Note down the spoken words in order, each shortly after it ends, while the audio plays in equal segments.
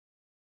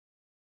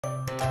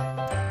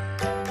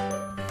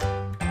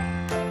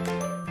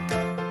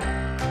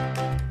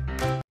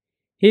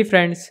Hey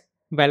friends,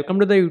 welcome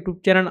to the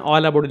YouTube channel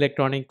all about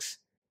electronics.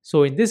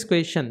 So in this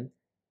question,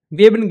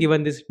 we have been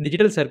given this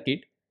digital circuit,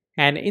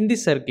 and in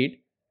this circuit,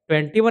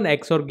 21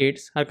 XOR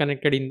gates are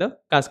connected in the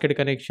cascade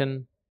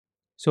connection.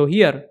 So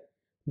here,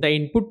 the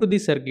input to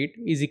this circuit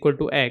is equal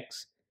to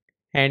X,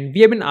 and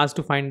we have been asked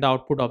to find the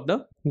output of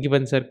the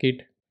given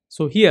circuit.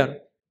 So here,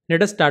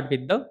 let us start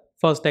with the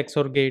first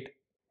XOR gate.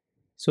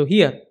 So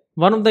here,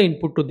 one of the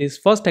input to this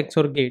first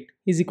XOR gate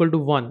is equal to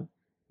 1,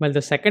 while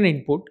the second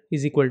input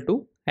is equal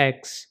to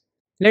X.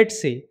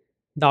 Let's say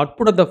the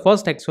output of the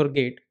first XOR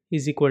gate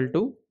is equal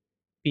to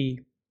P.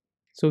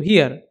 So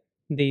here,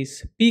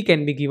 this P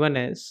can be given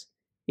as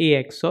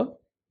A XOR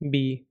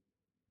B.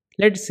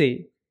 Let's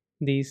say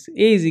this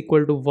A is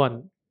equal to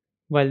 1,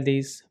 while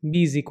this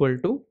B is equal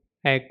to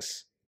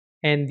X.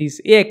 And this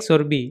A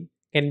XOR B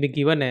can be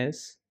given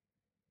as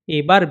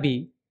A bar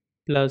B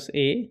plus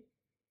A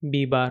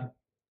B bar.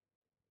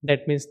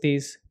 That means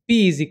this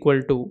P is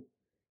equal to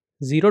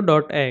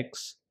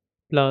 0.x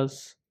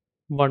plus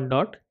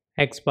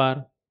 1.x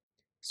bar.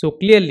 So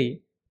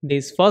clearly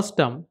this first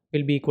term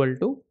will be equal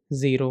to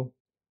 0,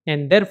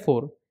 and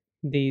therefore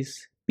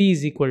this P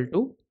is equal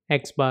to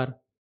x bar.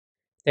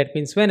 That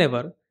means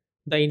whenever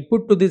the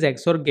input to this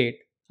XOR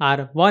gate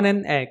are 1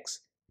 and x,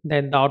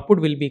 then the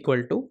output will be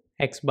equal to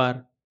x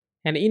bar.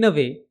 And in a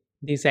way,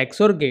 this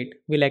XOR gate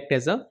will act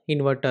as a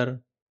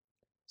inverter.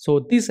 So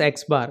this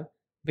x bar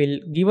will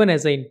given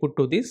as an input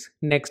to this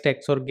next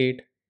XOR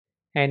gate,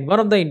 and one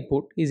of the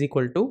input is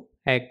equal to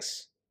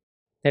x.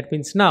 That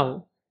means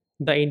now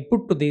the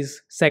input to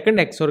this second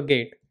XOR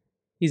gate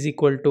is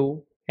equal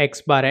to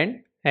x bar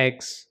and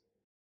x.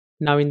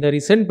 Now in the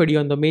recent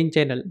video on the main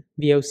channel,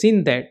 we have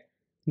seen that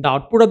the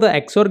output of the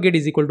XOR gate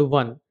is equal to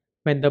 1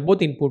 when the both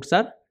inputs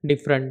are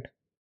different.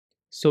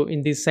 So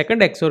in this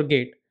second XOR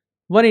gate,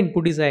 one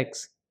input is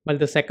x while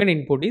the second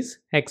input is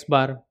x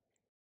bar.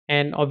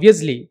 And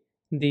obviously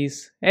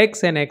these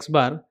x and x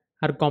bar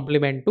are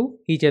complement to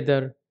each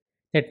other.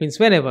 That means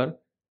whenever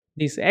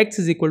this x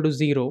is equal to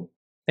 0,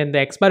 then the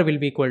x bar will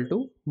be equal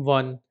to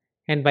 1,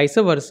 and vice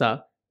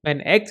versa,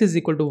 when x is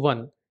equal to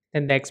 1,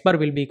 then the x bar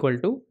will be equal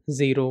to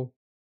 0.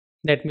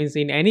 That means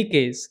in any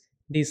case,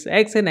 this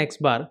x and x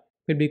bar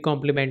will be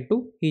complement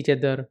to each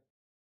other,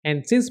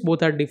 and since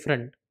both are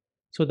different,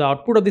 so the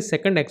output of the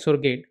second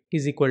XOR gate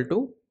is equal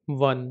to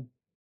 1.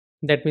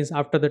 That means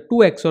after the 2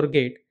 XOR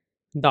gate,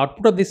 the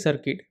output of this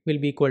circuit will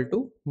be equal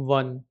to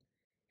 1,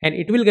 and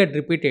it will get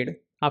repeated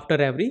after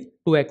every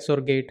 2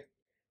 XOR gate.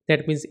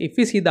 That means if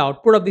we see the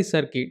output of this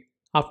circuit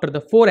after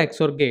the 4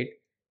 XOR gate,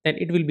 then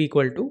it will be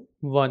equal to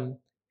 1.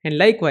 And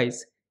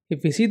likewise,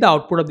 if we see the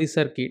output of this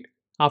circuit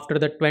after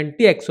the 20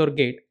 XOR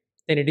gate,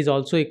 then it is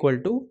also equal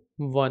to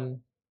 1.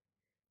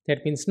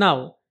 That means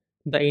now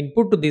the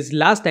input to this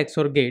last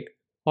XOR gate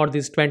or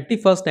this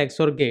 21st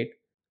XOR gate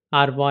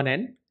are 1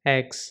 and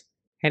x.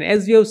 And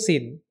as we have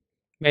seen,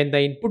 when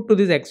the input to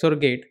this XOR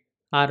gate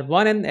are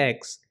 1 and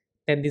x,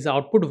 then this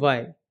output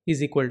y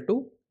is equal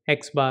to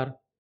x bar.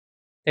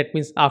 That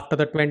means after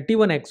the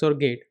 21 XOR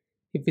gate,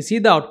 if we see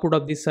the output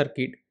of this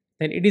circuit,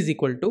 then it is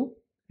equal to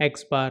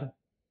x bar.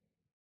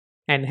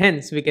 And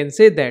hence we can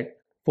say that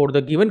for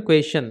the given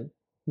question,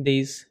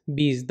 this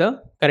B is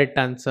the correct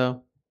answer.